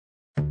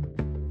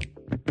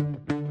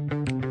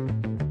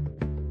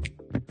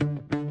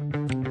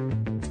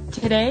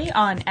Today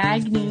on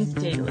Ag News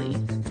Daily.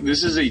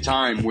 This is a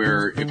time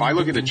where if I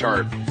look at the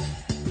chart,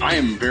 I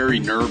am very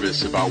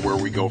nervous about where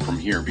we go from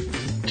here.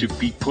 To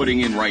be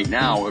putting in right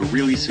now a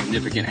really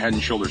significant head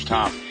and shoulders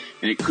top,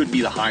 and it could be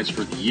the highs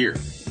for the year.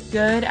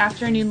 Good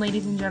afternoon,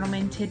 ladies and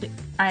gentlemen.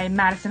 I'm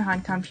Madison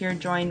Honkamp here,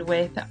 joined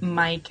with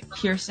Mike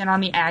Pearson on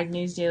the Ag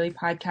News Daily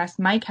podcast.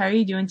 Mike, how are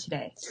you doing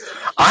today?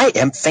 I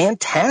am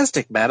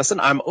fantastic, Madison.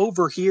 I'm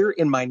over here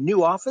in my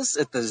new office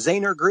at the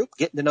Zaner Group,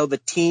 getting to know the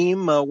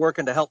team,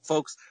 working to help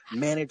folks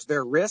manage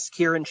their risk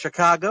here in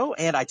Chicago.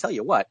 And I tell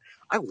you what,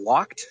 I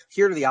walked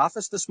here to the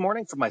office this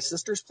morning from my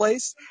sister's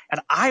place, and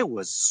I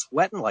was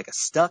sweating like a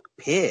stuck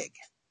pig.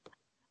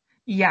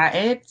 Yeah,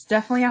 it's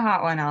definitely a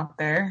hot one out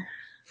there.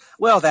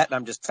 Well, that and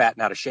I'm just fat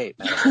and out of shape,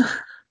 Madison.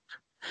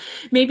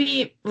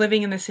 Maybe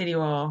living in the city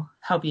will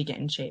help you get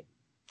in shape.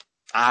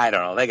 I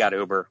don't know. They got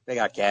Uber. They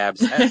got cabs.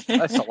 That's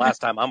the last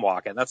time I'm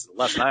walking. That's the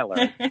lesson I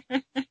learned.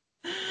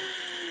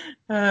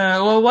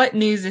 Well, what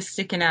news is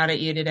sticking out at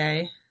you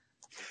today?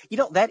 You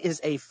know, that is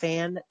a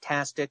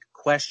fantastic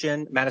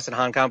question, Madison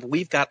Honkamp.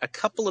 We've got a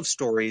couple of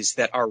stories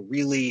that are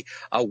really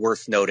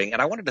worth noting,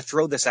 and I wanted to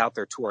throw this out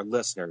there to our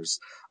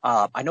listeners.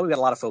 I know we've got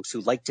a lot of folks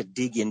who like to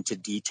dig into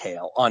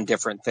detail on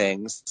different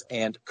things,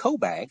 and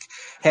CoBank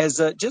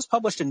has just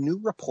published a new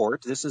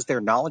report. This is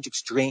their Knowledge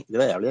Exchange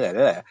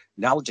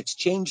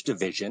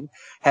division,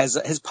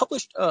 has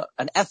published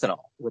an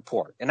ethanol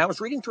report. And I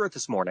was reading through it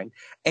this morning,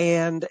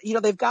 and, you know,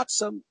 they've got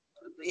some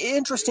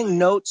interesting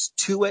notes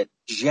to it.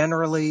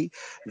 Generally,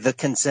 the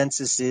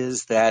consensus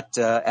is that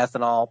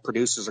ethanol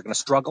producers are going to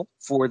struggle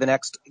for the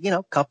next,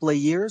 couple of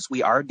years.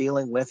 We are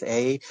dealing with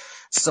a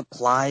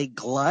supply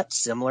glut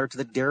similar to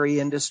the dairy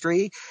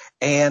industry.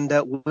 And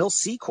Will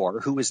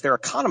Secor, who is their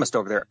economist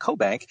over there at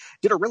CoBank,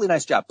 did a really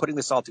nice job putting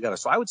this all together.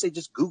 So I would say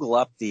just Google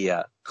up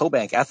the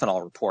CoBank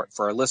ethanol report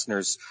for our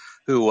listeners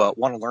who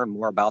want to learn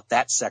more about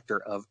that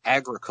sector of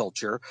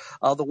agriculture.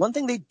 The one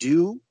thing they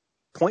do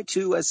point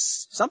to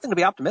as something to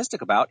be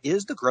optimistic about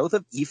is the growth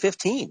of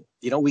E15.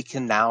 You know, we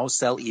can now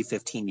sell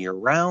E15 year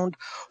round.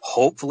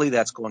 Hopefully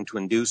that's going to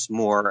induce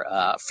more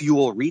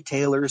fuel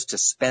retailers to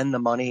spend the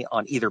money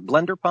on either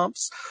blender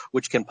pumps,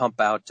 which can pump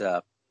out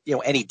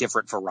any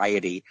different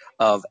variety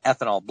of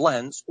ethanol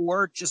blends,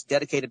 or just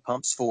dedicated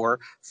pumps for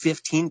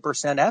 15%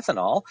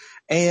 ethanol.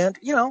 And,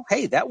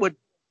 hey, that would,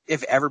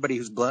 if everybody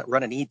who's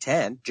running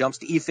E10 jumps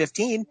to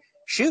E15,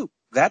 shoot,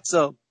 that's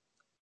a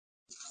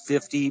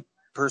 50%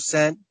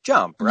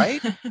 jump, right?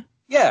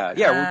 Yeah,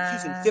 we're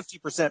using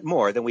 50%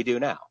 more than we do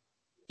now.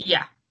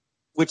 Yeah.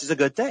 Which is a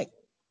good thing.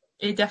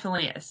 It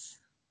definitely is.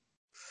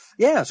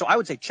 Yeah, so I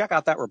would say check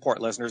out that report,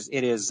 listeners.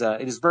 It is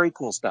very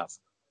cool stuff.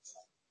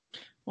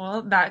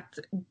 Well, that's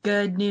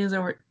good news,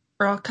 or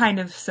kind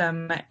of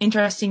some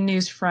interesting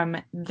news from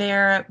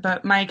there.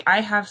 But Mike,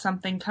 I have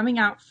something coming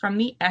out from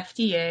the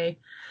FDA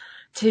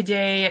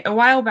today. A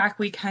while back,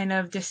 we kind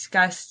of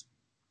discussed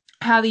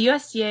how the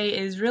USDA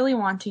is really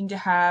wanting to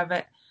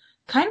have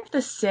kind of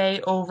the say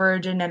over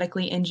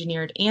genetically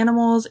engineered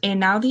animals, and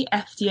now the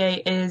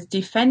FDA is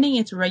defending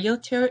its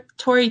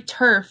regulatory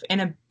turf in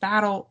a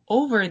battle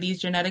over these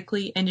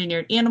genetically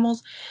engineered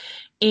animals,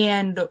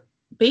 and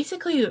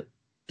basically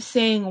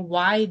saying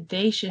why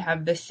they should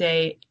have the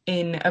say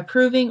in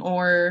approving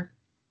or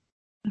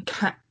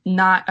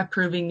not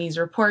approving these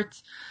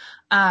reports.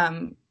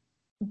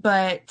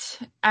 But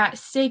at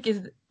stake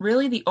is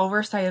really the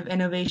oversight of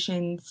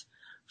innovations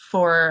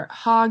for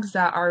hogs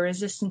that are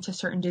resistant to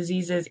certain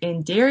diseases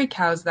and dairy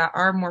cows that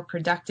are more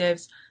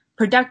productive.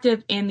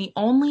 And the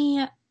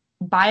only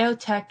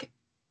biotech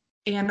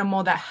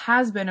animal that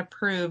has been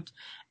approved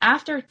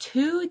after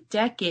 2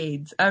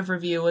 decades of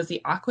review was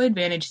the Aqua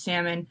Advantage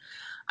salmon,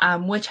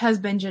 which has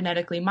been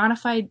genetically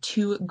modified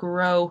to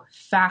grow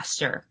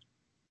faster.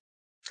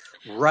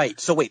 Right.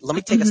 So wait, let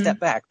me take a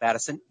step back,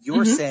 Madison.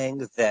 You're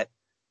saying that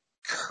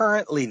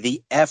currently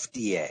the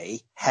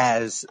FDA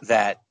has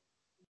that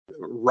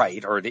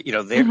right, or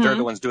they're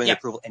the ones doing the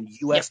approval, and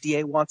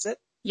USDA wants it?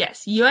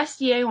 Yes,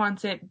 USDA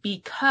wants it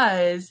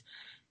because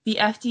the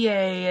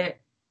FDA's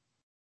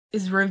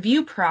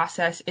review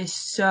process is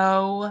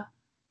so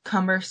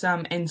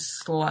cumbersome and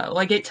slow.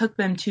 Like, it took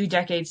them 2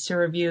 decades to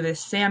review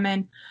this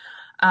salmon.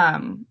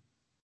 And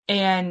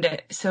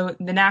so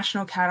the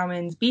National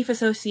Cattlemen's Beef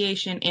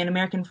Association and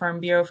American Farm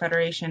Bureau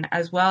Federation,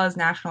 as well as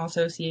National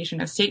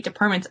Association of State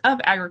Departments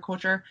of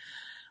Agriculture,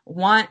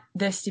 want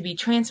this to be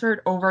transferred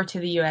over to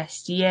the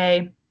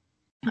USDA.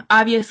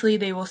 Obviously,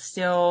 they will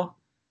still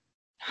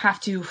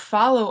have to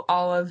follow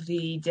all of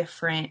the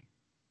different,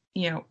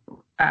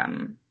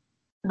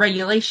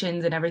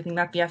 regulations and everything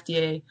that the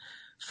FDA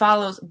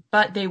follows,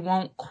 but they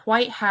won't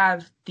quite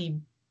have the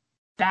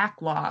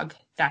backlog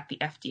that the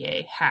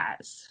FDA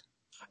has.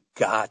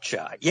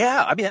 Gotcha.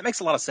 Yeah, I mean, that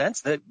makes a lot of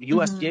sense. The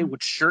USDA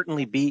would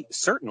certainly be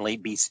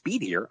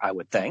speedier, I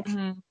would think.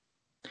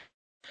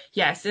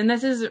 Yes, and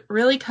this is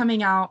really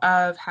coming out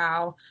of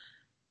how,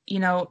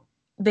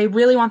 they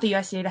really want the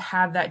USDA to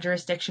have that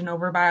jurisdiction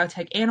over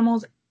biotech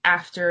animals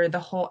after the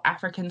whole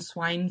African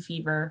swine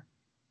fever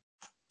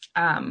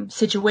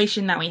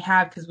situation that we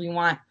have, because we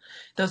want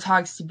those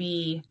hogs to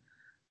be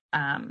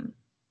um,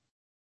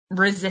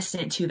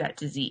 resistant to that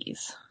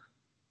disease.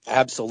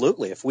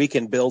 Absolutely. If we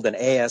can build an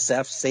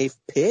ASF safe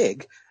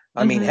pig,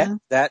 I mean, heck,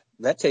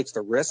 that takes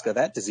the risk of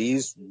that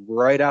disease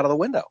right out of the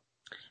window.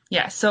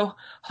 Yeah, so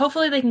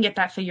hopefully they can get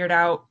that figured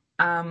out.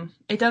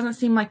 It doesn't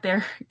seem like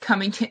they're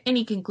coming to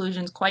any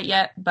conclusions quite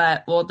yet,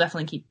 but we'll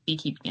definitely be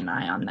keeping an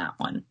eye on that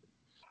one.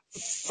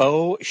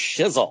 Faux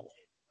shizzle.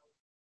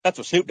 That's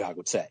what Snoop Dogg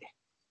would say.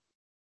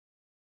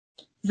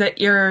 Is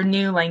that your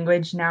new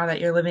language now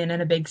that you're living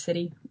in a big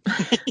city?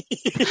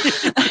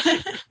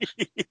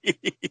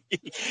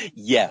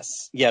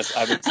 Yes,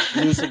 I'm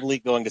exclusively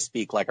going to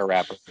speak like a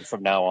rapper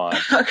from now on.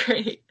 Oh,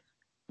 great.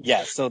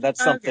 Yes, so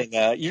that's something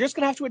you're just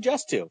going to have to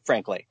adjust to,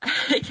 frankly.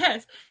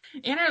 Yes,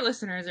 and our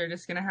listeners are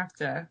just going to have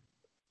to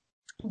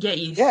get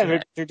used to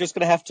it. They're just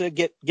going to have to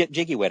get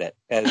jiggy with it,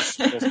 as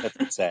Will Smith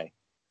would say.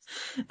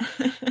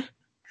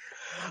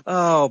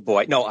 Oh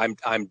boy, no,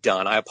 I'm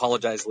done. I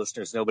apologize,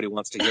 listeners. Nobody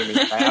wants to hear me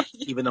rap,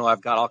 even though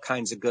I've got all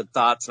kinds of good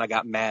thoughts and I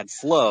got mad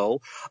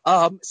flow.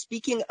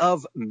 Speaking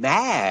of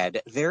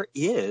mad, there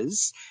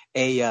is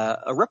a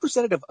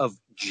representative of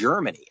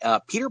Germany,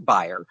 Peter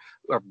Bayer,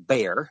 or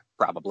Bayer,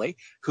 probably,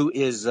 who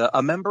is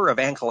a member of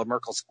Angela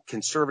Merkel's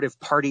Conservative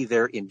Party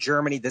there in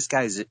Germany. This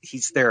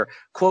he's their,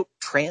 quote,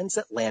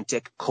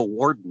 transatlantic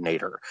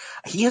coordinator.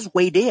 He has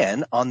weighed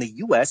in on the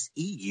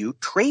U.S.-EU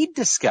trade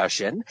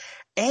discussion,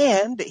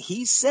 and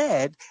he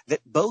said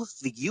that both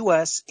the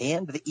U.S.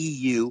 and the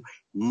EU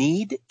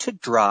need to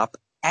drop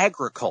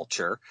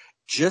agriculture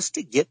just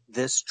to get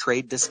this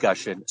trade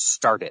discussion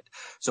started.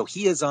 So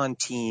he is on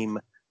team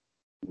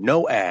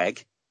no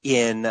ag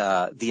in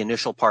the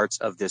initial parts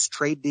of this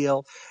trade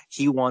deal.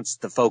 He wants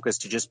the focus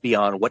to just be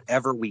on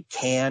whatever we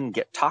can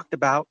get talked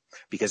about,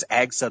 because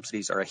ag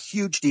subsidies are a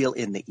huge deal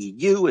in the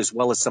EU, as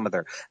well as some of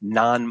their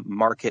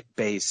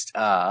non-market-based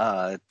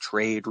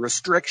trade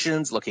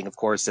restrictions, looking, of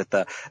course, at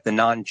the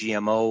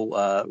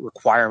non-GMO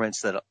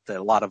requirements that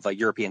a lot of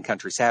European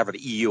countries have, or the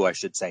EU, I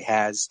should say,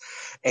 has.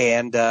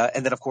 And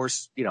then, of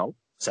course,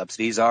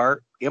 subsidies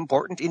are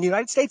important in the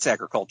United States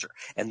agriculture,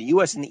 and the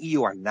U.S. and the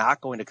EU are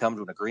not going to come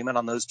to an agreement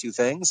on those two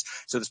things.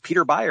 So this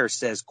Peter Bayer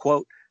says,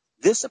 quote,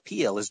 "This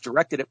appeal is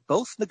directed at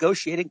both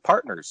negotiating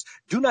partners.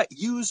 Do not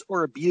use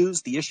or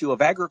abuse the issue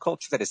of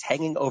agriculture that is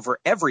hanging over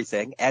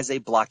everything as a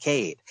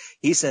blockade."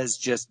 He says,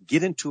 just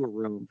get into a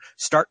room,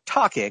 start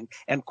talking,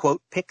 and,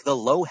 quote, pick the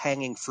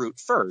low-hanging fruit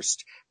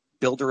first,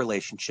 build a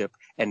relationship,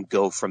 and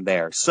go from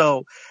there.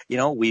 So,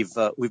 we've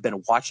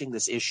been watching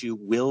this issue.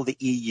 Will the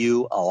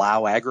EU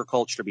allow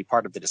agriculture to be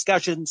part of the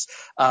discussions?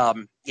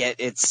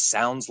 It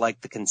sounds like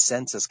the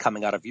consensus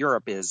coming out of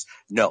Europe is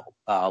no.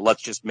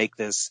 Let's just make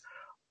this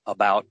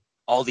about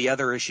all the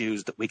other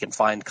issues that we can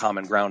find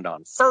common ground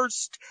on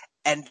first,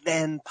 and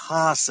then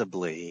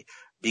possibly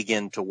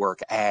begin to work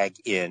ag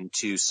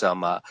into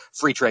some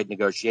free trade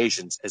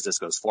negotiations as this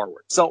goes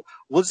forward. So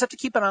we'll just have to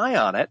keep an eye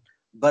on it.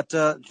 But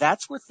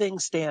that's where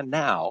things stand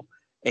now.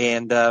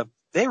 And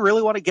they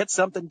really want to get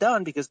something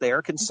done because they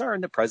are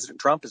concerned that President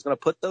Trump is going to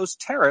put those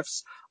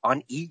tariffs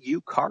on EU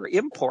car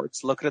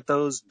imports, looking at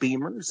those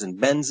Beamers and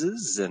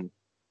Benzes and,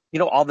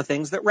 all the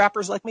things that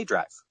rappers like me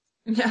drive.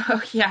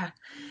 Oh, yeah.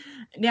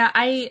 Yeah,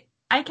 I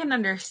can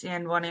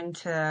understand wanting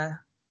to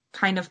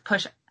kind of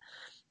push.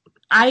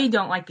 I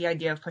don't like the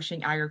idea of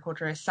pushing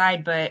agriculture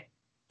aside, but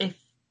if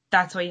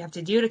that's what you have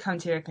to do to come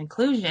to a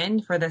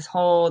conclusion for this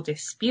whole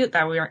dispute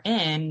that we are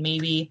in,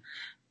 maybe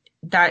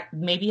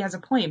has a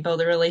point.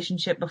 Build a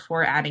relationship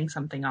before adding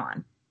something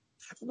on.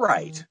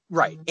 Right.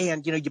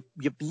 And, you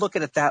look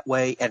at it that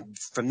way. And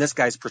from this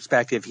guy's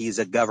perspective, he's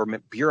a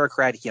government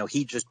bureaucrat.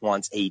 He just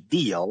wants a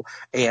deal.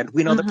 And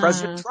we know that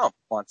President Trump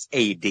wants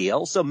a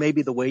deal. So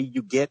maybe the way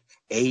you get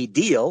a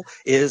deal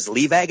is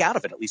leave ag out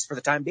of it, at least for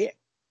the time being.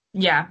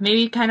 Yeah.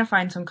 Maybe kind of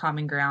find some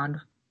common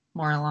ground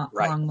more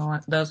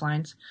along those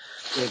lines.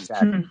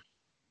 Exactly.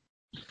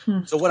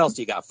 So what else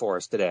do you got for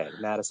us today,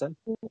 Madison?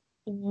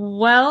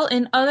 Well,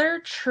 in other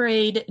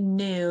trade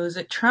news,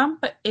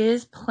 Trump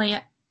is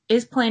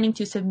planning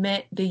to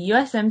submit the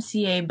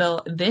USMCA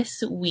bill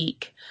this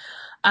week.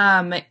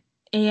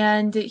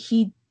 And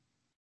he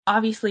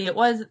obviously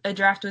a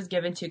draft was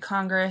given to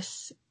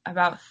Congress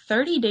about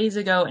 30 days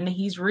ago, and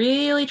he's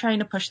really trying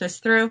to push this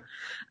through,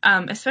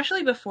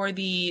 especially before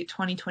the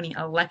 2020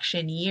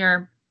 election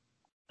year,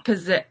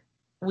 because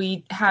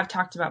we have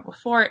talked about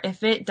before,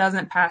 if it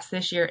doesn't pass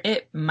this year,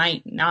 it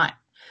might not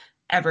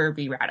ever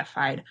be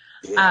ratified.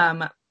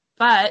 Yeah.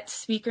 But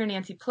Speaker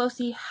Nancy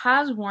Pelosi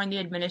has warned the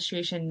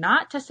administration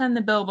not to send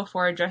the bill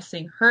before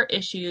addressing her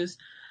issues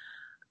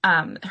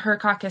her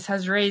caucus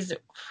has raised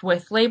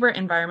with labor,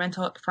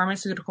 environmental,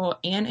 pharmaceutical,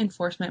 and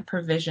enforcement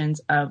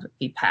provisions of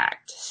the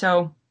pact.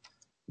 So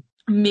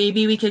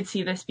maybe we could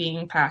see this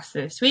being passed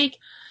this week.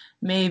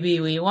 Maybe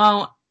we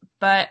won't.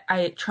 But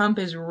Trump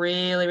is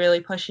really,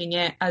 really pushing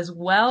it, as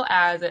well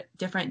as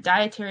different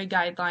dietary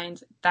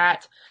guidelines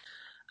that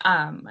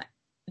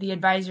the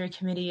advisory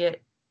committee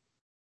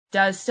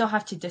does still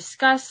have to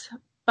discuss.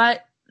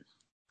 But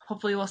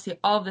hopefully we'll see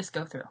all of this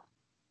go through.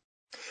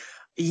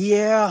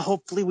 Yeah,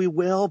 hopefully we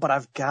will, but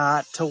I've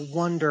got to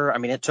wonder. I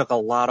mean, it took a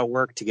lot of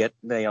work to get,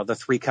 the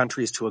three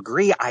countries to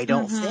agree. I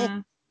don't think Mm-hmm.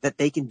 that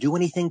they can do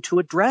anything to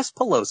address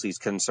Pelosi's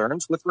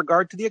concerns with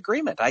regard to the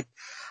agreement.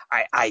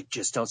 I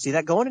just don't see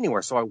that going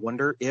anywhere. So I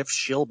wonder if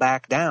she'll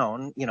back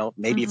down.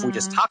 Maybe if we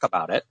just Mm-hmm. talk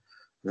about it,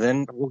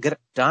 then we'll get it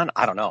done.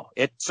 I don't know.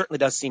 It certainly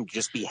does seem to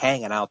just be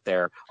hanging out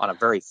there on a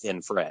very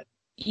thin thread.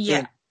 Yeah.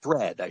 Thin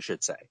thread, I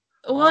should say.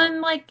 Well,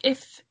 and like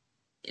if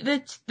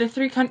the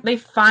they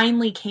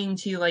finally came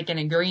to like an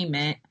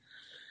agreement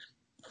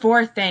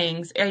for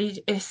things,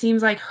 it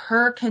seems like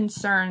her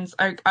concerns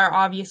are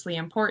obviously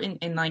important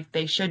and like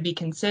they should be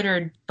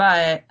considered.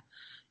 But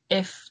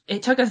if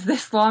it took us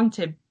this long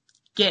to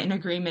get an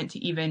agreement to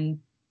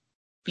even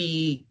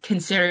be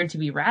considered to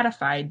be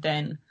ratified,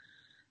 then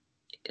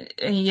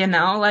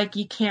like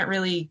you can't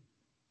really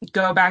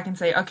go back and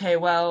say, okay,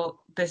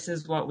 well, this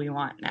is what we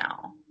want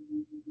now.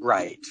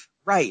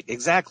 Right,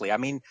 exactly. I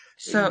mean,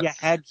 So, you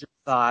had your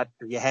thought,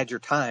 or you had your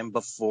time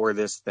before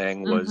this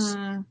thing was,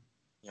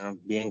 mm-hmm,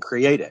 being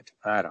created.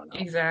 I don't know.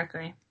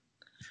 exactly.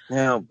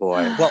 Oh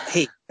boy. Well,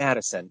 hey,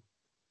 Madison,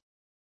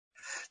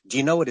 do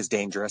you know what is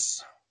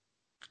dangerous?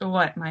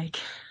 What, Mike?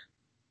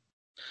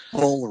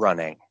 Bull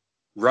running.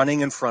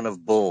 Running in front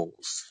of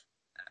bulls.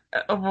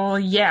 Well,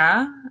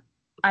 yeah.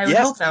 I would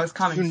Yes, hope that was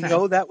common you sense.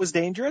 know that was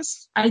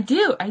dangerous? I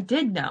do. I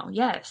did know.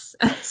 Yes.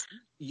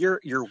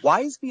 You're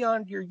wise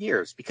beyond your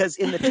years, because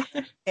in the town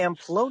of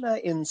Pamplona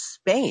in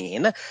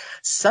Spain,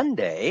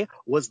 Sunday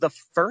was the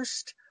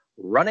first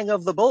running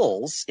of the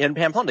bulls in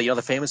Pamplona.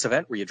 The famous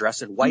event where you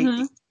dress in white, Hmm.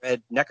 you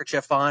red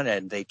neckerchief on,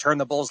 and they turn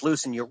the bulls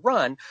loose and you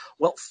run.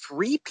 Well,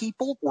 3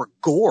 people were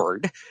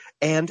gored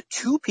and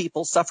 2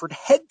 people suffered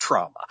head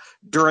trauma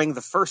during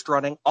the first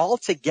running.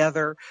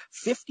 Altogether,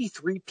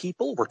 53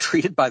 people were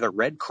treated by the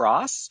Red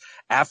Cross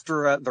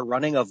after the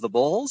running of the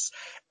bulls.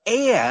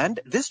 And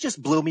this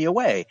just blew me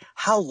away.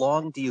 How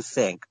long do you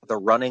think the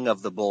running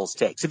of the bulls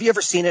takes? Have you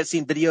ever seen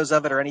videos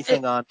of it or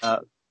anything on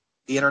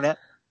the internet?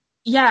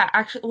 Yeah,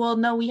 actually, well,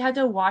 no, we had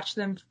to watch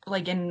them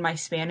like in my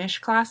Spanish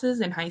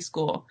classes in high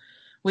school.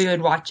 We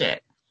would watch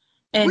it.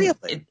 And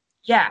Really?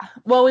 yeah,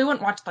 well, we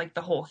wouldn't watch like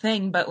the whole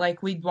thing, but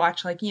like we'd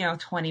watch like,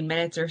 20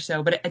 minutes or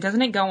so, but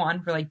doesn't it go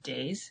on for like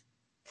days?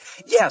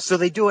 Yeah, so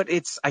they do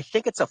it. I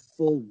think it's a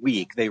full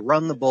week. They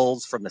run the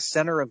bulls from the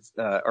center of,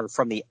 or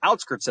from the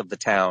outskirts of the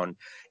town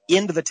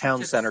into the town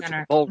To the center to the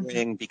center. bull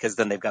ring, because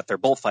then they've got their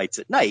bullfights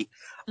at night.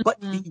 But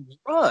Hmm. the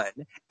run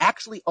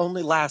actually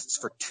only lasts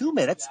for 2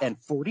 minutes and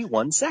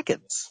 41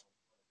 seconds.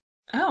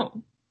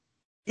 Oh,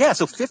 Yeah,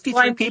 so well,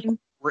 53 people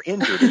were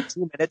injured in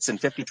 2 minutes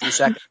and 53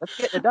 seconds. Let's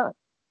get it done.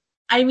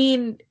 I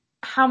mean,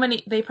 how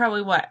many, they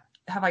probably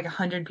have like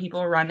 100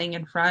 people running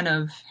in front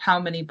of how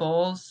many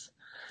bulls?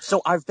 So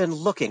I've been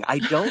looking. I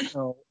don't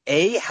know,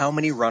 A, how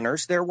many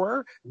runners there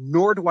were,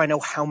 nor do I know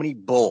how many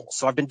bulls.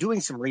 So I've been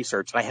doing some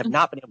research, and I have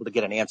not been able to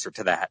get an answer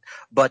to that.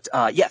 But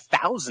yeah,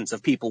 thousands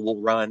of people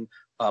will run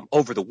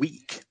over the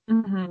week.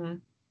 Hmm.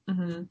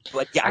 Hmm.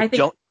 But yeah, I I think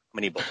don't know how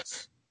many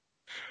bulls.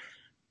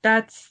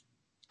 that's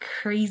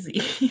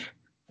crazy.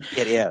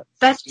 It is.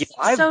 That's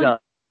I've so, done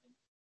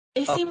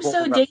it a seems bull so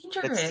run that's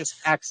just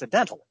dangerous.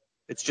 accidental.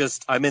 It's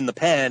just I'm in the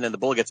pen and the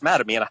bull gets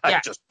mad at me and I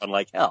Yeah, just run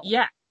like hell.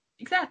 yeah,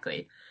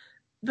 exactly.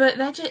 But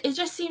it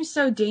just seems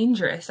so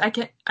dangerous.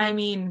 I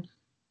mean,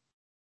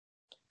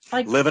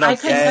 like, Living on I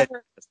the could edge.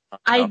 never,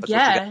 That's I what you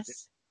got to do.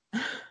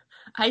 guess,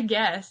 I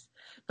guess.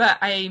 But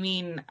I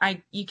mean,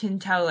 you can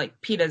tell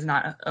like PETA's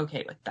not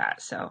okay with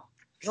that, so.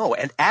 No,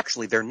 and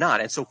actually they're not.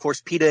 And so, of course,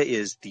 PETA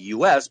is the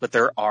U.S., but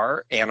there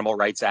are animal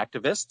rights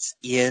activists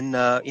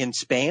in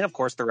Spain. Of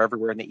course, they're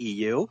everywhere in the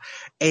EU.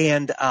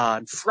 And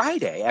on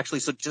Friday,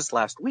 actually, so just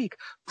last week,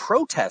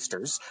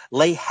 protesters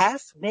lay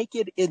half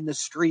naked in the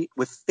street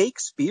with fake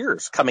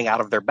spears coming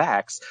out of their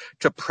backs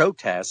to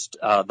protest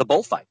the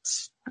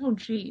bullfights. Oh,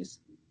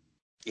 geez.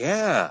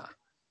 Yeah,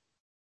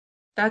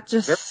 That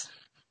very, just,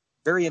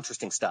 very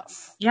interesting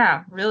stuff.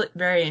 yeah, really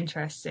very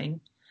interesting.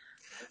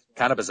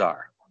 Kind of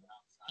bizarre.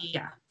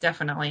 Yeah,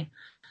 definitely.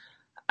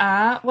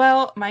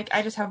 Well, Mike,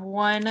 I just have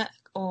one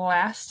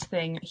last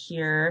thing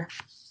here.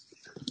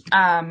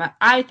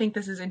 I think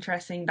this is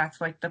interesting.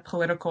 That's like the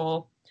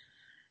political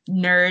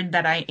nerd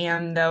that I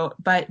am, though.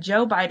 But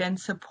Joe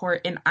Biden's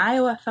support in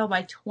Iowa fell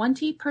by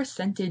 20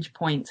 percentage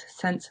points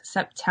since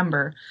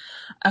September,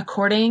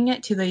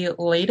 according to the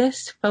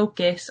latest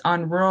Focus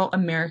on Rural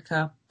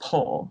America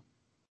poll.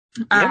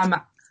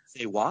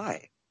 Say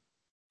why?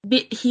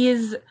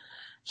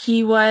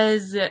 He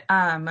was,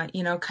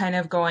 kind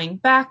of going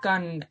back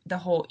on the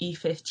whole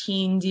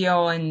E15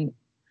 deal and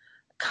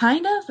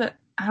kind of,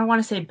 I don't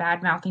want to say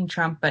bad-mouthing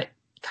Trump, but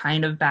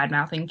kind of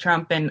bad-mouthing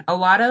Trump. And a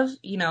lot of,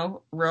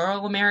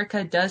 rural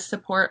America does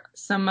support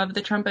some of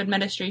the Trump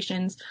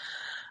administration's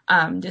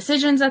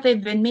decisions that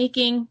they've been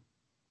making.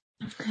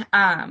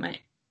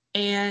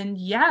 And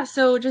yeah,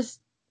 so just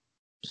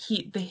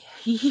he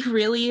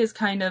really is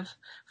kind of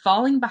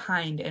falling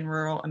behind in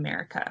rural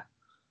America.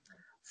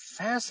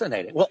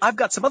 Fascinating. Well, I've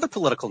got some other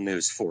political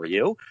news for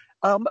you.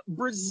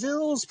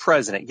 Brazil's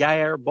president,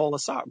 Jair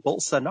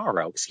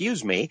Bolsonaro,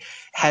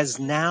 has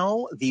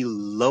now the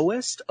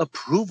lowest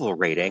approval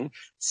rating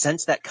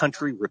since that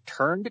country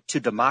returned to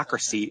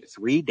democracy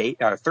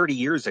 30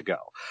 years ago.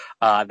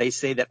 They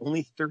say that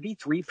only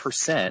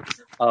 33%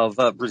 of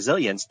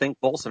Brazilians think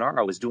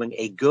Bolsonaro is doing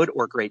a good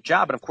or great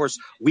job. And of course,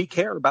 we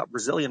care about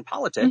Brazilian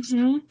politics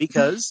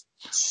because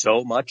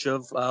so much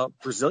of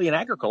Brazilian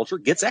agriculture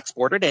gets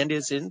exported and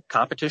is in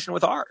competition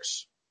with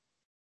ours.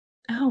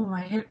 Oh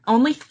my,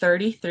 only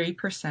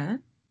 33%?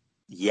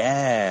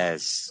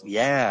 Yes,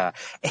 yeah.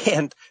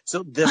 And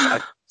so this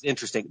is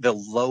interesting, the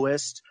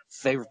lowest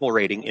favorable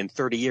rating in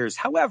 30 years.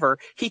 However,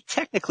 he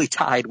technically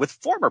tied with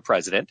former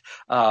president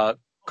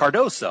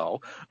Cardoso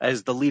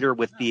as the leader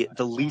with the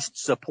least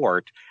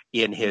support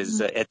in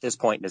his at this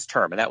point in his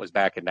term, and that was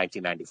back in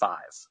 1995.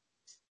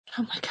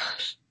 Oh my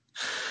gosh.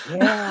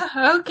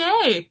 Yeah.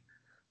 Okay.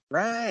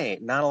 Right.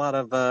 Not a lot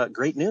of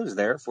great news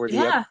there for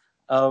the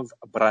of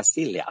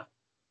Brasilia.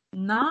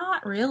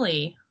 Not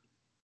really.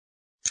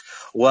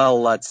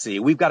 Well, let's see.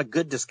 We've got a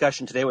good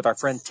discussion today with our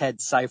friend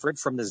Ted Seifert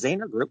from the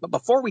Zaner Group. But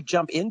before we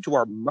jump into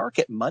our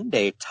Market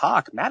Monday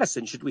talk,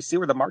 Madison, should we see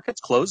where the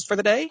market's closed for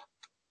the day?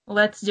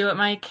 Let's do it,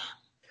 Mike.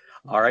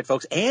 All right,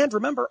 folks. And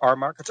remember, our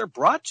markets are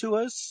brought to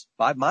us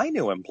by my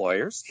new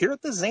employers here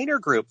at the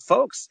Zaner Group.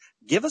 Folks,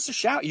 give us a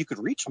shout. You could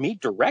reach me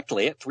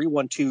directly at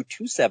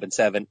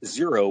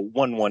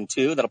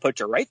 312-277-0112. That'll put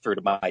you right through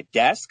to my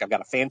desk. I've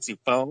got a fancy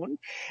phone.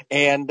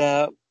 And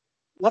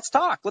let's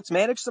talk. Let's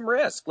manage some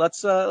risk.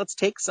 Let's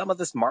take some of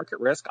this market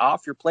risk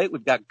off your plate.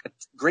 We've got a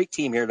great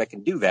team here that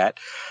can do that.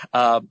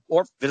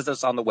 Or visit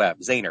us on the web,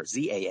 Zaner,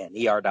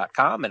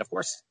 ZANER.com. And of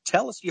course,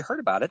 tell us you heard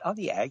about it on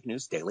the Ag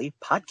News Daily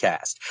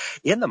podcast.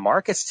 In the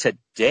markets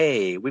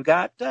today, we've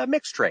got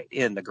mixed trade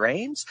in the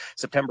grains.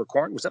 September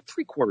corn was up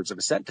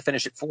 0.75 cents to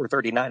finish at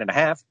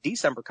 439.5.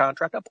 December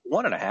contract up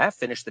 1.5,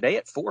 finished the day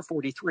at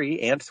 443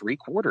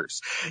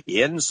 3/4.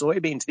 In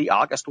soybeans, the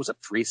August was up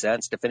 3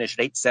 cents to finish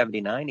at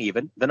 879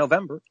 even. The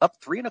November up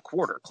 3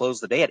 1/4,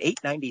 closed the day at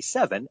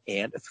 897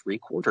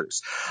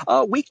 3/4.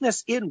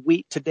 Weakness in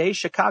wheat today.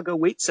 Chicago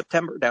wheat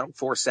September down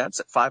 4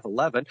 cents at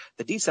 511.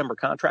 The December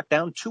contract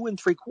down 2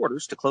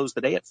 3/4 to close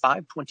the day at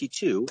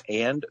 522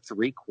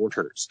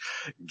 3/4.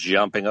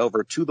 Jumping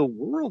over to the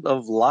world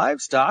of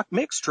livestock,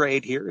 mixed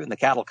trade here in the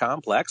cattle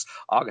complex.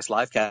 August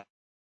live cattle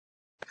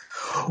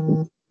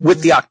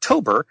with the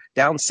October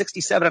down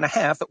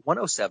 67.5 at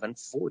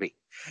 107.40.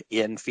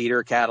 In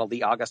feeder cattle,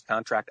 the August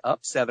contract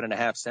up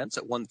 7.5 cents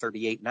at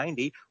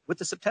 138.90, with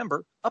the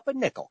September up a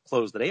nickel,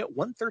 closed the day at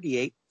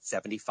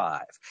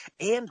 138.75.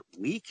 And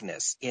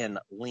weakness in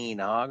lean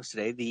hogs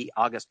today. The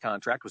August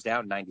contract was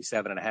down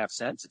 97.5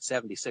 cents at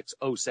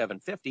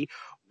 76.0750,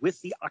 with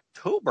the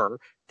October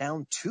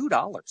down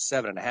 $2,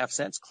 7.5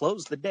 cents,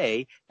 closed the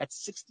day at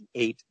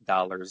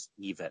 $68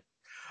 even.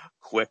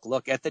 Quick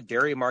look at the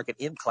dairy market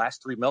in Class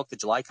 3 milk. The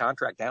July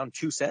contract down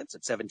 2 cents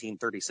at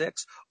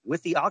 17.36,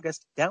 with the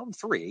August down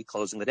 3,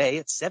 closing the day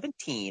at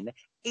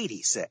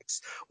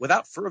 17.86.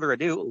 Without further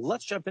ado,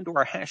 let's jump into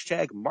our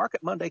hashtag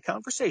Market Monday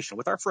conversation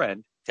with our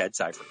friend Ted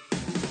Seifert.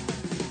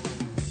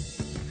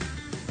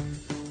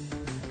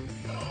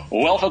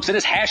 Well, folks, it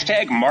is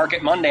hashtag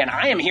Market Monday, and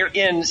I am here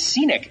in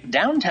scenic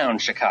downtown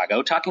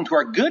Chicago talking to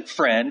our good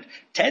friend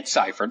Ted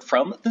Seifert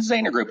from the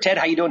Zaner Group. Ted,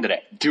 how you doing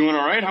today? Doing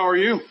all right. How are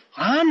you?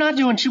 I'm not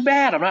doing too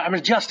bad. I'm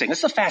adjusting. This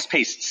is a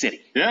fast-paced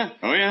city. Yeah.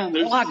 Oh, yeah.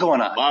 There's a lot going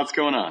on. Lots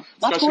going on.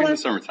 Especially in the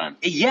summertime.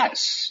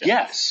 Yes.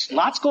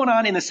 Lots going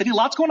on in the city.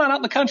 Lots going on out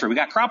in the country. We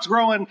got crops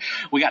growing.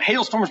 We got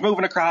hailstorms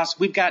moving across.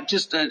 We've got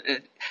just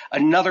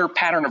another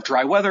pattern of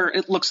dry weather.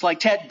 It looks like.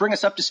 Ted, bring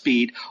us up to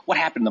speed. What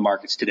happened in the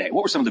markets today?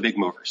 What were some of the big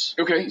movers?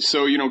 Okay.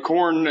 So,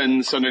 corn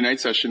in Sunday night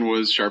session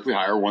was sharply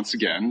higher once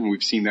again.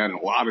 We've seen that in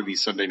a lot of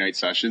these Sunday night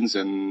sessions,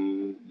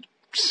 and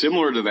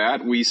similar to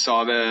that, we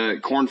saw the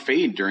corn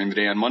fade during the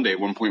day on Monday. At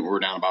one point, we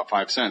were down about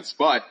 5 cents.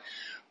 But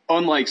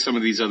unlike some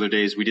of these other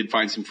days, we did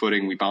find some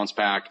footing. We bounced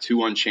back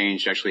to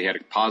unchanged, actually had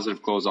a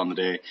positive close on the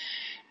day.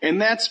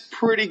 And that's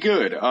pretty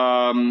good.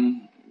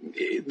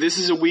 This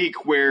is a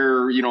week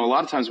where, a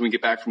lot of times when we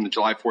get back from the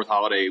July 4th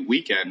holiday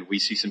weekend, we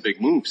see some big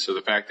moves. So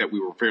the fact that we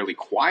were fairly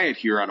quiet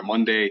here on a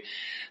Monday,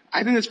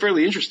 I think that's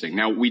fairly interesting.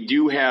 Now, we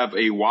do have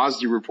a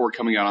WASDE report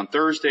coming out on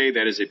Thursday.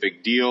 That is a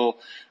big deal.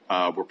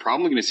 We're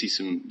probably going to see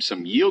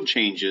some yield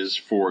changes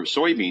for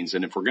soybeans.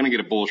 And if we're going to get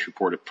a bullish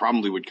report, it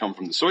probably would come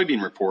from the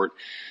soybean report.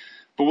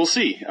 But we'll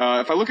see.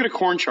 If I look at a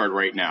corn chart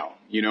right now,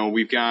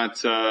 we've got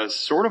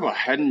sort of a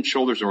head and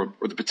shoulders or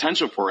the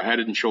potential for a head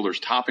and shoulders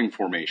topping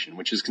formation,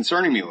 which is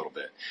concerning me a little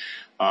bit.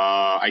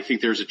 I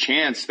think there's a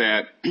chance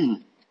that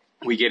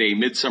we get a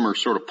midsummer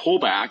sort of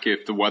pullback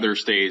if the weather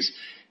stays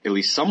at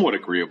least somewhat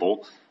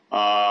agreeable.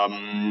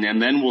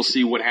 And then we'll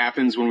see what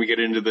happens when we get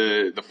into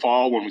the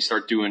fall, when we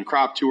start doing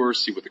crop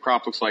tours, see what the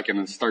crop looks like, and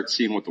then start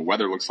seeing what the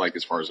weather looks like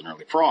as far as an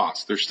early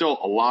frost. There's still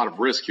a lot of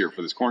risk here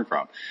for this corn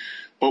crop.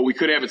 But we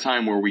could have a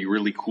time where we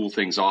really cool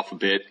things off a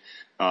bit,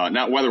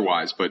 not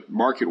weather-wise, but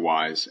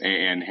market-wise,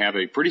 and have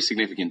a pretty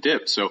significant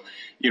dip. So,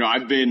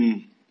 I've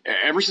been,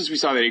 ever since we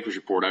saw that acreage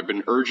report, I've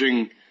been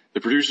urging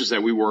the producers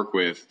that we work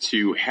with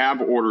to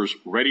have orders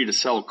ready to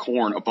sell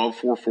corn above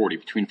 440,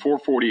 between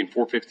 440 and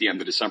 450 on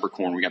the December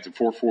corn. We got to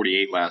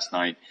 448 last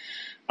night.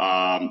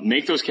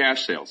 Make those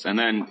cash sales and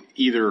then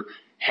either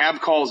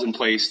have calls in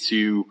place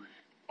to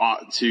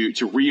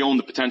re-own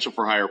the potential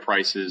for higher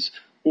prices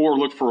or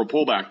look for a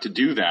pullback to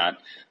do that.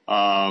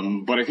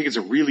 But I think it's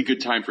a really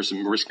good time for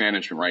some risk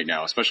management right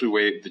now, especially the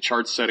way the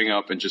chart's setting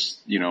up and just,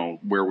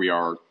 where we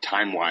are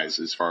time-wise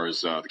as far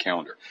as the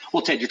calendar.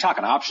 Well, Ted, you're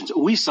talking options.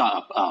 We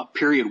saw a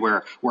period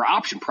where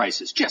option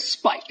prices just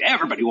spiked.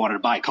 Everybody wanted to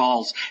buy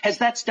calls. Has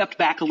that stepped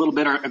back a little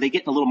bit? Or are they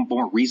getting a little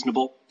more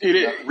reasonable?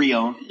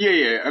 Re-own?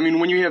 Yeah. I mean,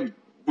 when you have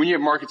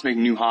markets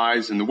making new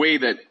highs and the way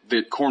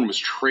that corn was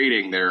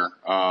trading there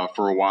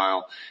for a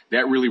while,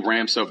 that really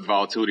ramps up the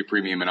volatility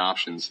premium in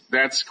options.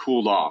 That's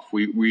cooled off.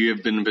 We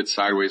have been a bit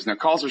sideways. Now,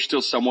 calls are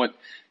still somewhat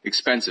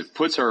expensive.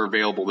 Puts are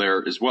available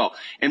there as well.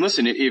 And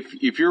listen,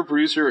 if you're a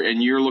producer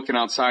and you're looking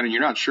outside and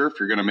you're not sure if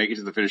you're going to make it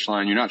to the finish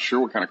line, you're not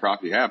sure what kind of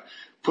crop you have,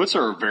 puts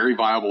are a very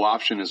viable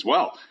option as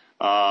well.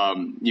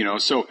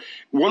 So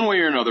one way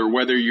or another,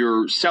 whether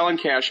you're selling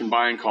cash and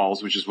buying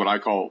calls, which is what I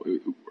call,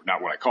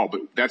 not what I call,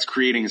 but that's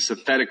creating a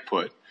synthetic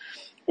put,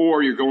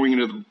 or you're going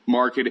into the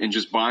market and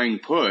just buying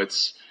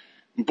puts,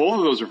 both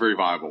of those are very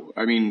viable.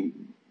 I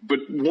mean, but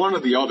one or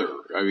the other,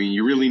 I mean,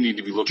 you really need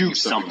to be looking at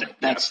something.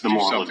 That's the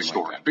moral of the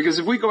story. Like because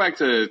if we go back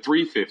to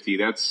 350,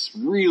 that's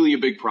really a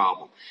big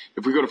problem.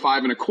 If we go to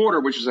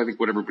 5.25, which is I think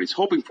what everybody's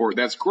hoping for,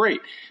 that's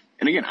great.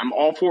 And again, I'm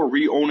all for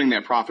re-owning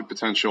that profit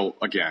potential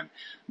again.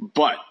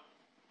 But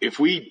if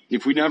we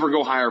never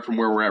go higher from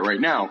where we're at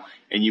right now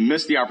and you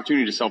miss the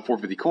opportunity to sell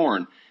 450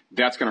 corn,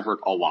 that's going to hurt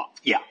a lot.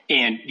 Yeah.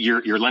 And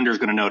your lender's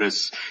going to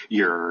notice,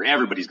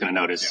 everybody's going to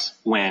notice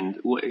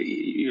when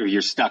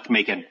you're stuck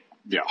making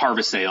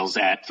harvest sales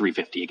at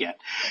 350 again.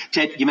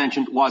 Ted, you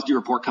mentioned WASDE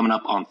report coming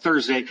up on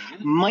Thursday.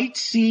 Might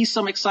see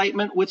some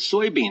excitement with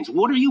soybeans.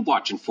 What are you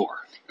watching for?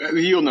 The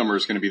yield number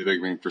is going to be the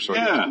big thing for soybeans.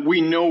 Yeah.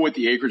 We know what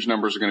the acreage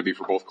numbers are going to be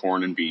for both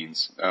corn and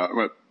beans,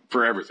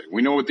 for everything.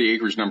 We know what the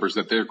acreage numbers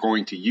that they're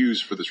going to use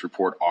for this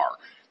report are.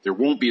 There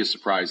won't be a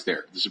surprise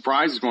there. The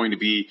surprise is going to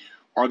be,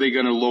 are they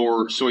going to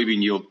lower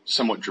soybean yield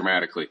somewhat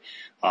dramatically?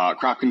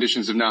 Crop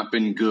conditions have not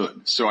been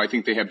good, so I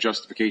think they have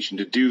justification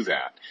to do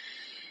that.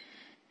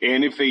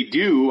 And if they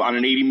do, on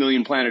an 80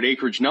 million planted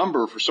acreage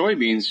number for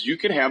soybeans, you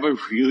could have a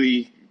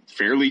really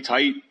fairly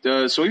tight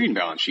soybean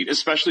balance sheet,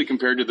 especially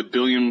compared to the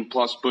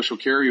billion-plus bushel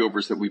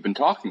carryovers that we've been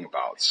talking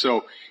about.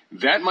 So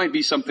that might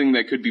be something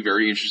that could be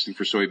very interesting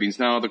for soybeans.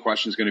 Now the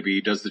question is going to be,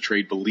 does the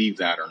trade believe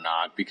that or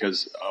not?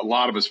 Because a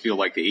lot of us feel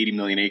like the 80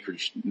 million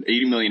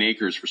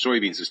acres for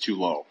soybeans is too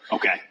low.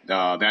 Okay.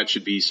 That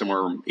should be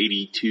somewhere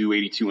 82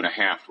 and a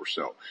half or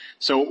so.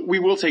 So we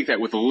will take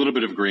that with a little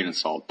bit of grain of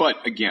salt.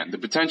 But again, the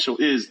potential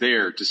is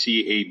there to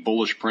see a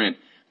bullish print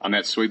on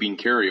that soybean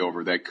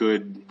carryover that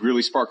could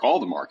really spark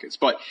all the markets.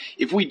 But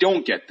if we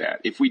don't get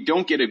that, if we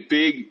don't get a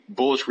big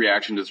bullish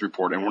reaction to this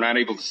report and we're not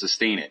able to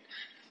sustain it,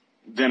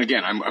 then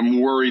again, I'm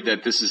worried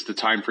that this is the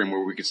time frame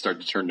where we could start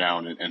to turn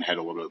down and head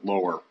a little bit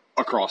lower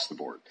across the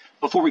board.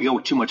 Before we go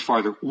too much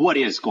farther, what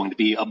is going to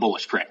be a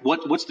bullish print?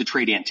 What's the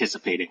trade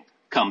anticipating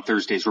come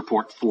Thursday's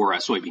report for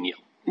soybean yield?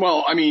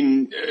 Well, I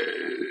mean,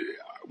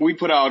 we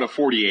put out a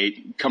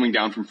 48 coming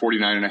down from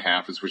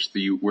 49.5 is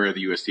where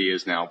the USDA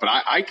is now. But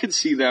I could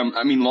see them,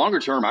 I mean, longer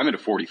term, I'm at a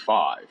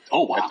 45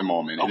 at the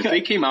moment. Okay. And if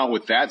they came out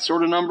with that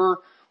sort of number,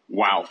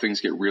 wow,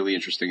 things get really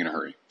interesting in a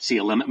hurry. See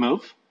a limit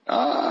move?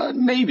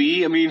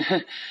 Maybe. I mean,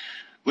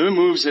 limit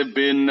moves have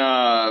been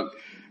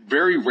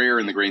very rare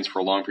in the grains for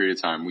a long period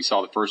of time. We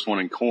saw the first one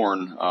in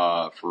corn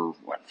for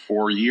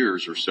 4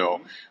 years or so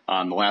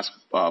on the last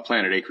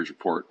planted acreage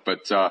report.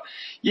 But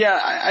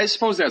I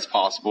suppose that's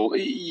possible.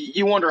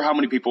 You wonder how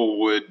many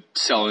people would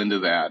sell into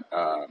that.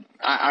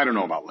 I don't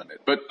know about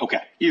limit, but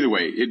okay. Either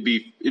way, it'd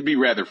be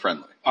rather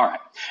friendly. All right.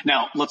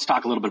 Now let's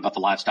talk a little bit about the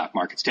livestock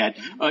markets, Ted.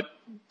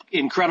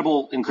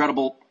 Incredible.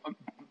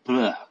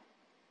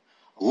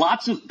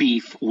 Lots of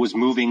beef was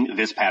moving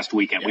this past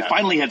weekend. Yes. We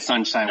finally had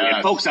sunshine. Yes. We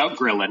had folks out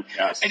grilling.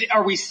 Yes.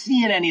 Are we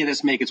seeing any of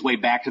this make its way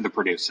back to the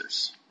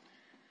producers?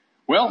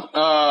 Well,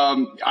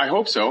 I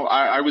hope so.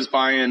 I was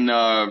buying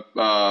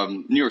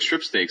New York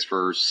strip steaks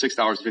for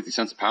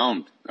 $6.50 a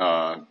pound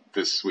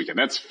this weekend.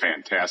 That's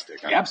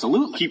fantastic.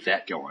 Absolutely. Keep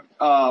that going.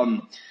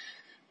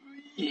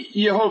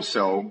 You hope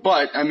so,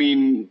 but I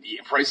mean,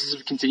 prices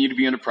have continued to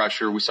be under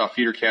pressure. We saw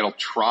feeder cattle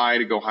try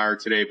to go higher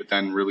today, but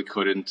then really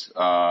couldn't.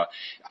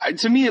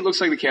 To me, it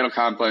looks like the cattle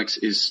complex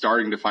is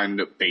starting to find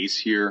a base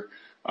here.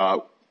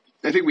 I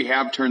think we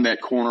have turned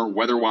that corner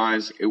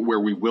weather-wise where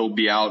we will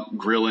be out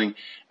grilling.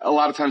 A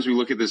lot of times we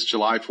look at this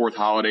July 4th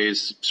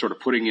holidays sort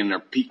of putting in a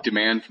peak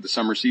demand for the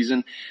summer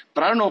season,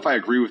 but I don't know if I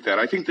agree with that.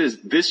 I think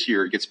this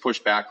year it gets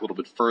pushed back a little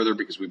bit further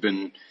because we've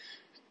been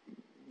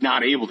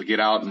not able to get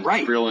out and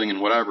grilling and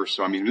whatever.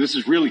 So, I mean, this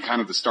is really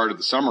kind of the start of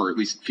the summer, at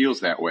least it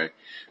feels that way.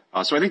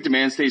 So I think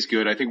demand stays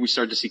good. I think we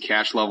start to see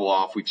cash level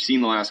off. We've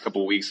seen the last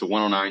couple of weeks, the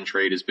 109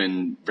 trade has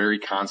been very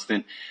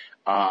constant.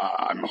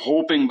 I'm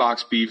hoping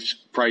box beef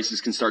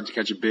prices can start to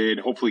catch a bid.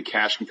 Hopefully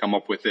cash can come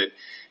up with it.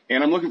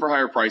 and I'm looking for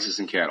higher prices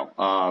in cattle.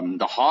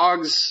 The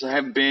hogs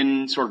have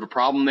been sort of a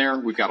problem there.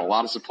 We've got a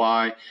lot of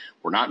supply.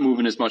 We're not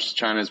moving as much to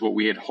China as what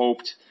we had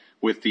hoped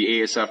with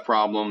the ASF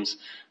problems.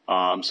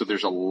 So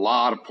there's a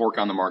lot of pork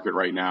on the market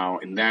right now,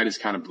 and that is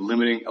kind of a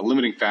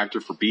limiting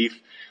factor for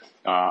beef.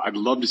 I'd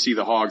love to see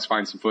the hogs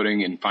find some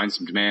footing and find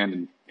some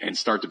demand and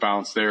start to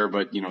bounce there.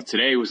 But,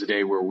 today was a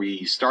day where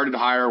we started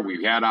higher.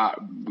 We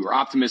were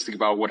optimistic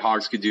about what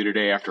hogs could do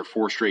today after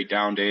 4 straight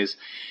down days.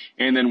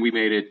 And then we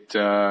made it,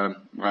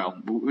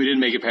 we didn't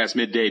make it past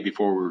midday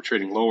before we were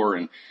trading lower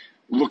and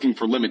looking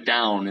for limit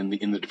down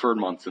in the deferred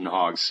month in the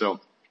hogs. So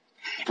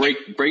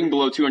breaking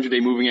below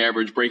 200-day moving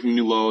average, breaking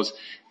new lows,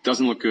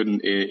 doesn't look good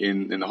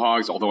in the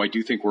hogs, although I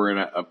do think we're in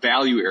a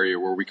value area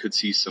where we could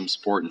see some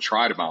support and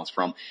try to bounce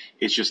from.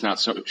 It's just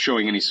not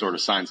showing any sort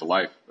of signs of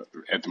life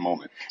at the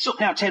moment. So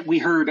now, Ted, we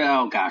heard,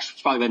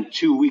 it's probably been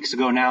 2 weeks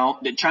ago now,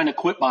 that China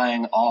quit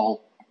buying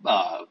all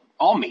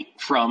meat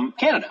from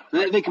Canada.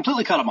 They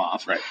completely cut them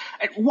off. Right.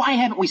 Why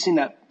haven't we seen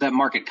that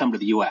market come to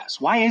the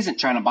U.S.? Why isn't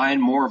China buying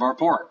more of our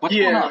pork? What's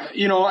going on?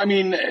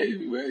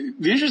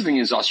 The interesting thing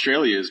is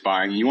Australia is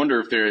buying. You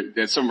wonder if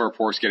that some of our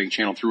pork's getting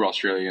channeled through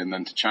Australia and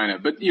then to China.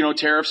 But,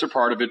 tariffs are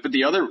part of it. But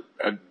the other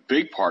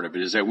big part of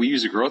it is that we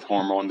use a growth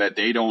hormone that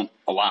they don't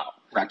allow.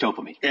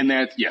 Ractopamine. And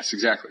yes,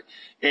 exactly.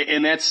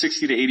 And that's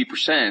 60 to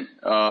 80%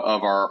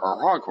 of our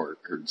hog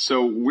herd.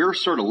 So we're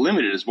sort of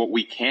limited as what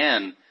we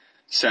can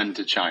send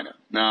to China.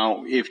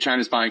 Now, if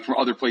China's buying from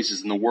other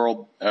places in the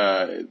world,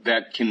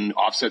 that can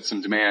offset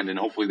some demand, and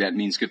hopefully that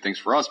means good things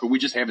for us, but we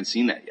just haven't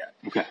seen that yet.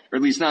 Okay. Or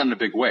at least not in a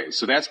big way.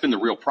 So that's been the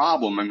real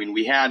problem. I mean,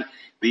 we had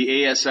the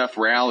ASF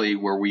rally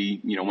where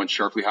we, went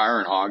sharply higher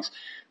in hogs,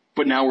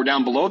 but now we're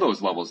down below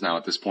those levels now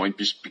at this point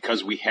just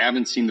because we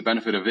haven't seen the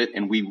benefit of it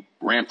and we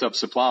ramped up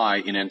supply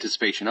in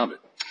anticipation of it.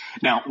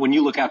 Now, when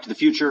you look out to the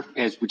future,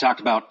 as we talked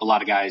about, a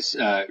lot of guys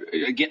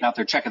getting out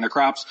there checking their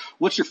crops,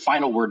 what's your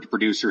final word to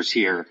producers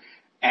here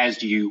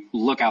as you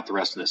look out the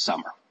rest of this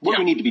summer? What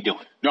do we need to be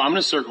doing? No, I'm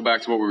going to circle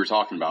back to what we were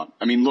talking about.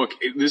 I mean, look,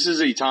 this is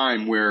a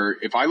time where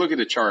if I look at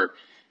the chart,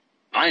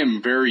 I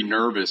am very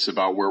nervous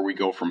about where we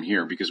go from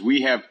here because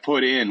we have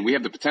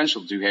the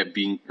potential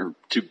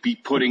to be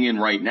putting in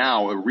right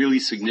now a really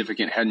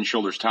significant head and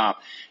shoulders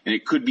top, and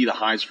it could be the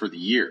highs for the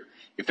year.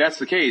 If that's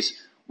the case,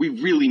 we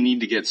really need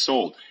to get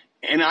sold.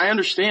 And I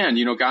understand,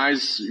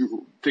 guys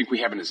think we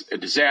have a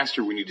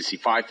disaster. We need to see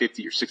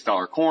 $5.50 or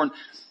 $6 corn.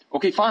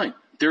 Okay, fine.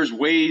 There's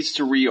ways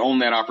to re-own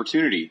that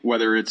opportunity,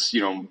 whether it's,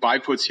 buy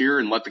puts here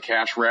and let the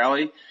cash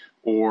rally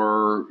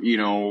or,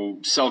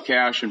 sell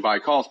cash and buy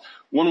calls.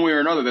 One way or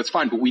another, that's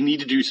fine, but we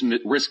need to do some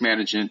risk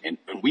management and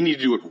we need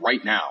to do it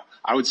right now.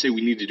 I would say we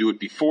need to do it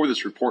before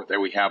this report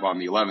that we have on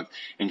the 11th.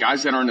 And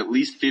guys that aren't at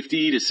least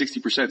 50 to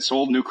 60%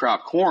 sold new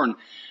crop corn,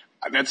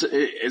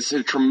 it's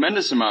a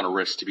tremendous amount of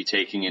risk to be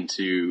taking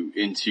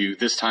into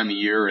this time of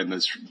year and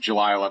this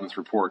July 11th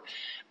report.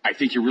 I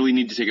think you really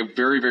need to take a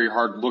very, very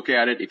hard look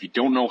at it. If you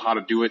don't know how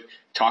to do it,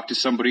 talk to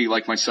somebody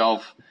like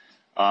myself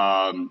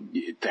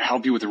to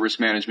help you with the risk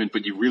management,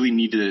 but you really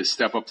need to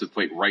step up to the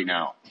plate right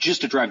now.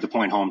 Just to drive the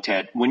point home,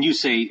 Ted, when you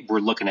say we're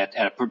looking at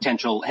a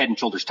potential head and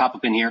shoulders top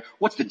up in here,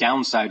 what's the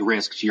downside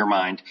risk to your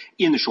mind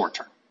in the short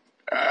term?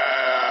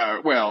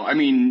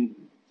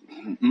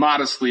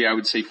 Modestly, I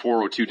would say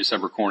 402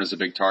 December corn is a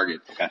big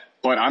target. Okay.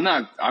 But I'm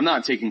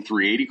not taking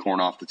 380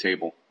 corn off the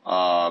table.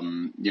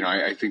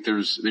 I think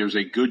there's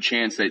a good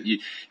chance that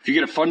if you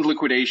get a fund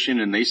liquidation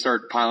and they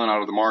start piling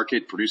out of the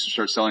market, producers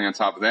start selling on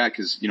top of that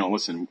because,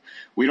 listen,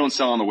 we don't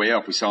sell on the way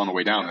up, we sell on the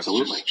way down.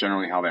 Absolutely. That's just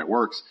generally how that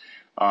works.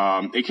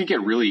 It can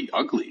get really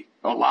ugly,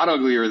 a lot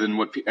uglier than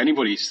what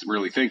anybody's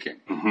really thinking.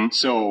 Mm-hmm.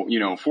 So,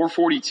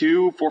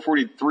 442,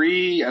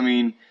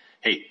 443,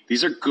 hey,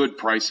 these are good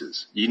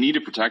prices. You need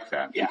to protect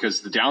that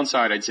because the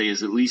downside, I'd say,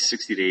 is at least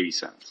 60 to 80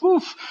 cents.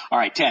 Oof. All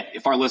right, Ted,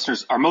 if our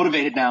listeners are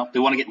motivated now, they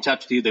want to get in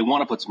touch with you, they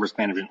want to put some risk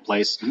management in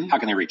place, how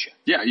can they reach you?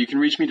 Yeah, you can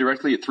reach me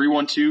directly at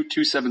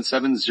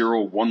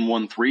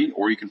 312-277-0113,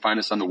 or you can find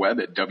us on the web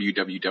at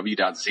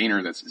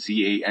www.zaner, that's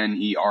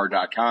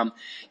ZANER.com.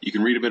 You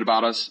can read a bit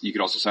about us. You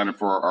can also sign up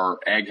for our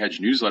Ag Hedge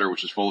newsletter,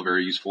 which is full of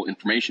very useful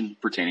information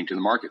pertaining to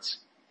the markets.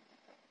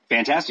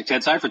 Fantastic.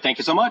 Ted Seifert, thank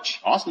you so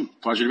much. Awesome.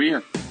 Pleasure to be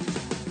here.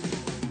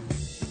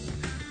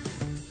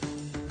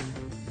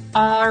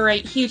 All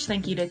right, huge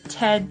thank you to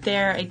Ted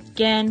there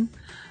again.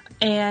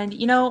 And,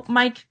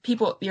 Mike,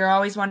 you're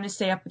always wanting to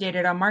stay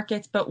updated on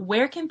markets, but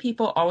where can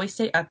people always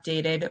stay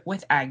updated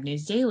with Ag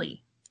News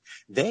Daily?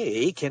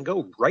 They can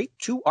go right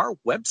to our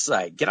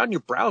website. Get on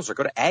your browser.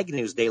 Go to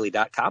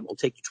agnewsdaily.com. We'll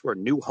take you to our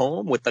new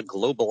home with the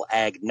Global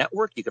Ag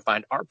Network. You can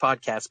find our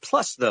podcast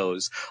plus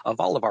those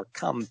of all of our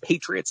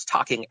compatriots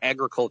talking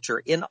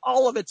agriculture in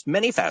all of its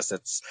many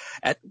facets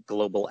at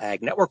Global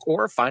Ag Network,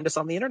 or find us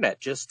on the internet.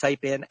 Just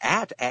type in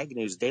at Ag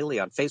News Daily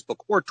on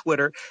Facebook or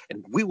Twitter,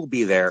 and we will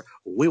be there.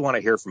 We want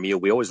to hear from you.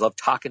 We always love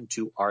talking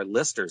to our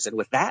listeners. And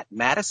with that,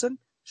 Madison,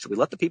 should we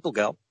let the people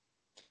go?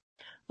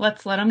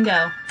 Let's let them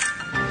go.